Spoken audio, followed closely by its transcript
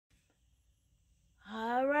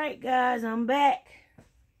Alright guys, I'm back.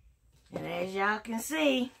 And as y'all can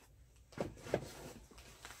see,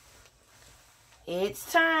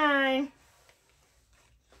 it's time.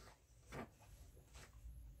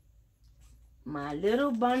 My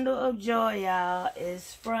little bundle of joy, y'all,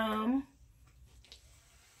 is from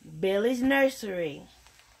Billies Nursery.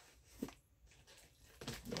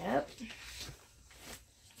 Yep.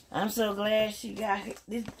 I'm so glad she got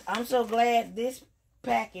this. I'm so glad this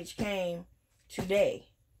package came today.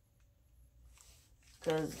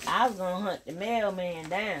 Because I was going to hunt the mailman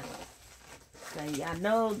down. Because I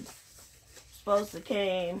know it's supposed to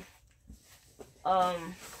came.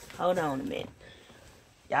 Hold on a minute.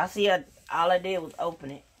 Y'all see all I did was open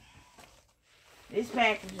it. This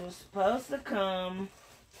package was supposed to come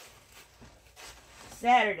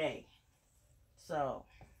Saturday. So,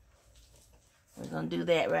 we're going to do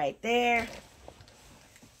that right there.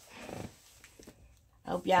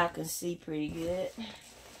 Hope y'all can see pretty good.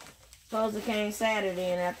 Supposed it came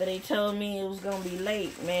Saturday, and after they told me it was going to be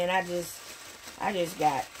late, man, I just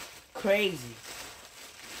got crazy.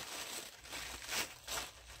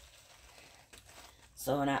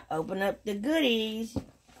 So when I open up the goodies,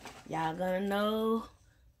 y'all gonna know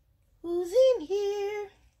who's in here.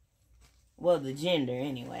 Well, the gender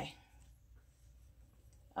anyway.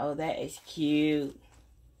 Oh, that is cute.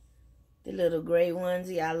 The little gray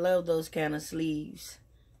onesie. I love those kind of sleeves.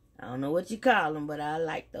 I don't know what you call them, but I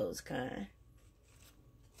like those kind.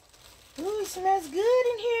 Ooh, it smells good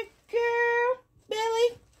in here, girl.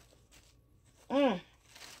 Billy.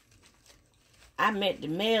 I met the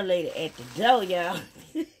mail lady at the door, y'all.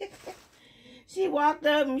 She walked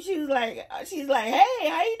up and she's like, hey,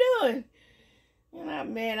 how you doing? And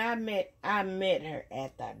I met her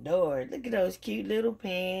at the door. Look at those cute little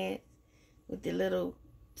pants with the little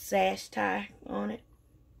sash tie on it.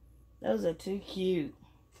 Those are too cute.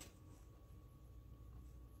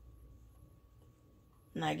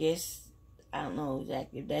 And I guess, I don't know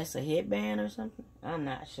exactly if that's a headband or something. I'm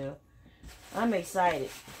not sure. I'm excited.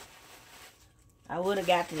 I would have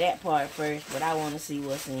got to that part first, but I want to see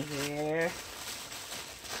what's in here.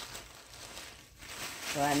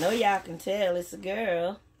 So I know y'all can tell it's a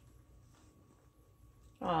girl.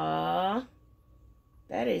 Aww.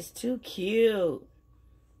 That is too cute.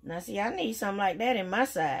 Now see, I need something like that in my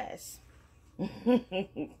size.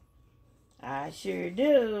 I sure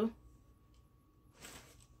do.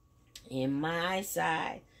 In my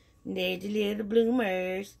size. There's the little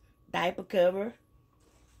bloomers. Diaper cover.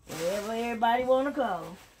 Whatever everybody want to call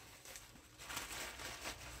them.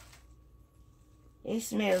 It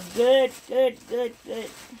smells good, good, good, good.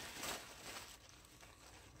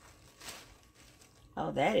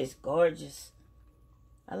 Oh, that is gorgeous.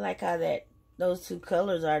 I like how those two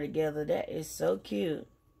colors are together. That is so cute.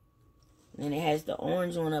 And it has the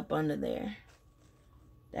orange one up under there.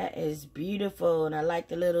 That is beautiful. And I like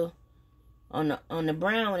the little, on the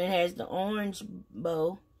brown one, it has the orange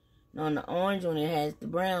bow. And on the orange one, it has the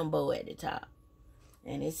brown bow at the top.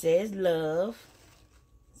 And it says love.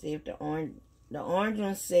 See if the orange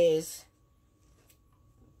one says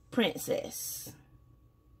princess.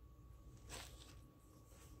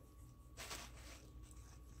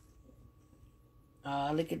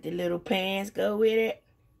 Oh, look at the little pants go with it.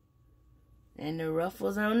 And the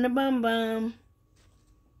ruffles on the bum.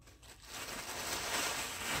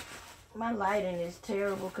 My lighting is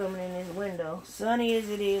terrible coming in this window. Sunny as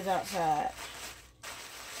it is outside.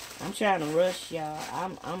 I'm trying to rush, y'all.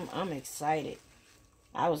 I'm excited.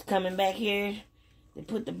 I was coming back here to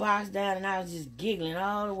put the box down and I was just giggling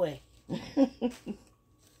all the way.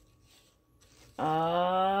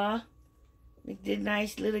 Aww. Look at this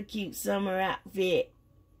nice little cute summer outfit.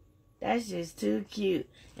 That's just too cute.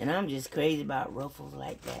 And I'm just crazy about ruffles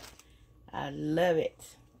like that. I love it.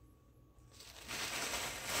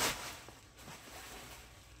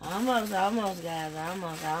 Almost, guys.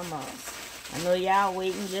 Almost. I know y'all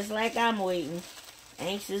waiting just like I'm waiting.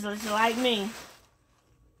 Anxious just like me.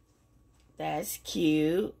 That's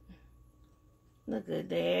cute. Look at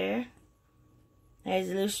there. Has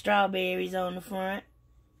little strawberries on the front.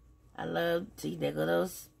 I love, see, there go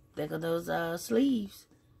those sleeves.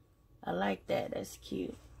 I like that. That's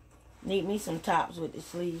cute. Need me some tops with the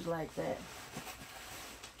sleeves like that.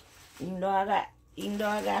 Even though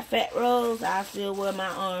I got fat rolls, I still wear my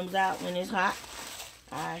arms out when it's hot.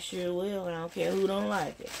 I sure will. I don't care who don't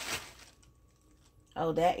like it.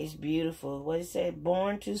 Oh, that is beautiful. What it said?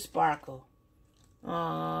 Born to sparkle.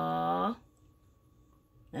 Aww.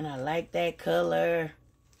 And I like that color.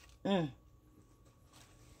 Oh,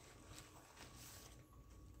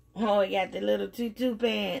 it got the little tutu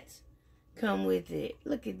pants. Come with it.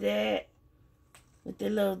 Look at that. With the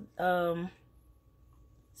little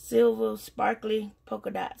silver sparkly polka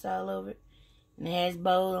dots all over it. And it has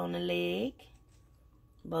bows on the leg.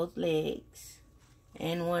 Both legs.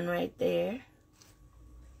 And one right there.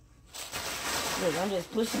 Look, I'm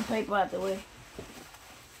just pushing paper out the way.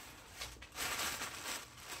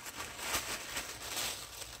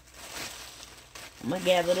 I'm going to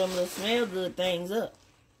gather them little smell good things up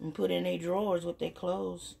and put in their drawers with their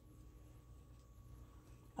clothes.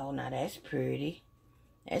 Oh, now that's pretty.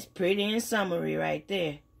 That's pretty and summery right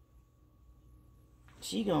there.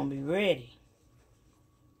 She going to be ready.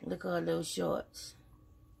 Look at those shorts.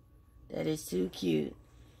 That is too cute.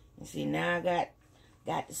 And see, now I got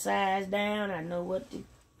the size down. I know what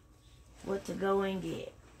to go and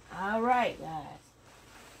get. All right, guys.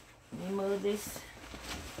 Let me move this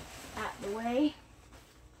out the way.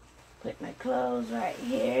 Put my clothes right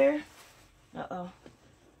here. Uh-oh.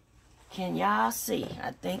 Can y'all see?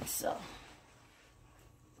 I think so.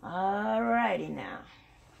 All righty now.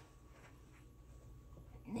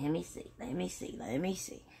 Let me see. Let me see. Let me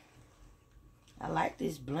see. I like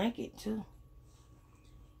this blanket, too.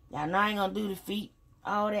 Y'all know I ain't gonna do the feet,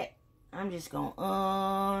 all that. I'm just gonna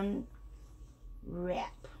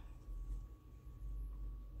unwrap.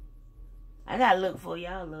 I gotta look for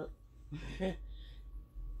y'all look.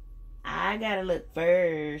 I gotta look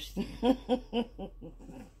first.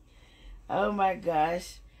 Oh my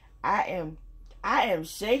gosh. I am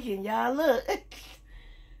shaking, y'all. Look.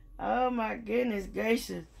 Oh my goodness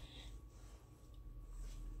gracious.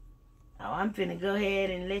 Oh, I'm finna go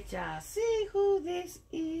ahead and let y'all see who this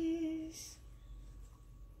is.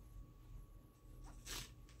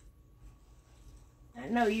 I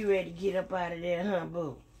know you ready to get up out of there, huh,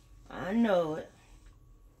 boo? I know it.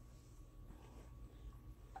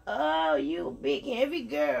 Oh, you big heavy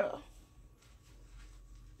girl.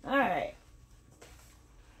 Alright.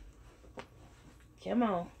 Come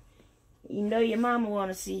on. You know your mama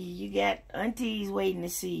want to see you. You got aunties waiting to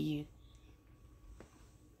see you.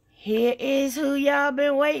 Here is who y'all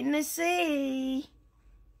been waiting to see.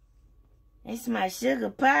 It's my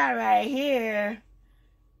sugar pie right here.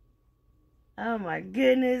 Oh my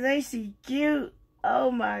goodness, ain't she cute?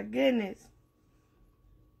 Oh my goodness.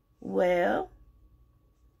 Well,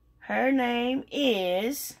 her name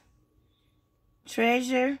is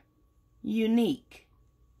Treasure Unique.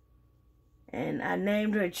 And I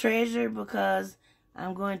named her Treasure because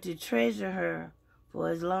I'm going to treasure her for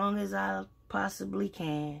as long as I possibly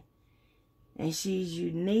can. And she's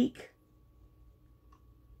unique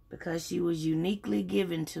because she was uniquely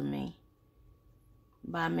given to me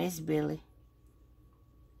by Miss Billy.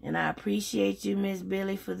 And I appreciate you, Miss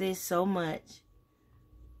Billy, for this so much.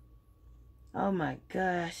 Oh my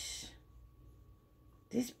gosh.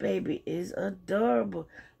 This baby is adorable.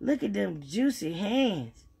 Look at them juicy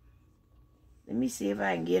hands. Let me see if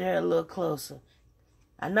I can get her a little closer.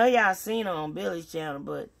 I know y'all seen her on Billy's channel,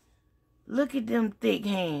 but look at them thick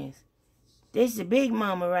hands. This is the big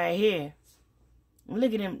mama right here.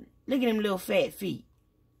 Look at them little fat feet.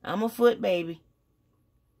 I'm a foot baby.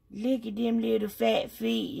 Look at them little fat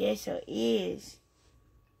feet. Yes, it is.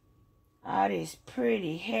 All this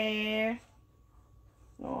pretty hair.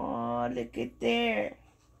 Oh, look at there.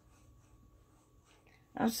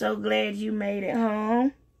 I'm so glad you made it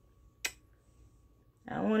home.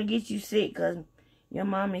 I don't want to get you sick because your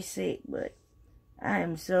mommy's sick, but I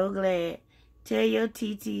am so glad. Tell your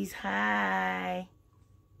TTs hi.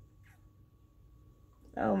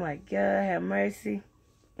 Oh my God, have mercy.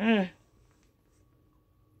 Alright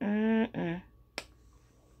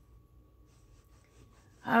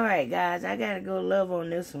guys, I gotta go love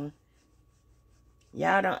on this one.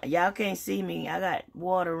 Y'all can't see me. I got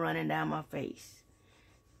water running down my face.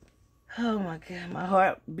 Oh my God, my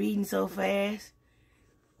heart beating so fast.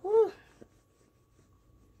 Whew.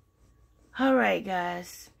 Alright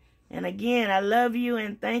guys. And again, I love you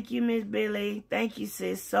and thank you, Miss Billy. Thank you,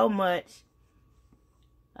 sis, so much.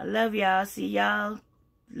 I love y'all. See y'all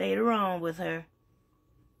later on with her.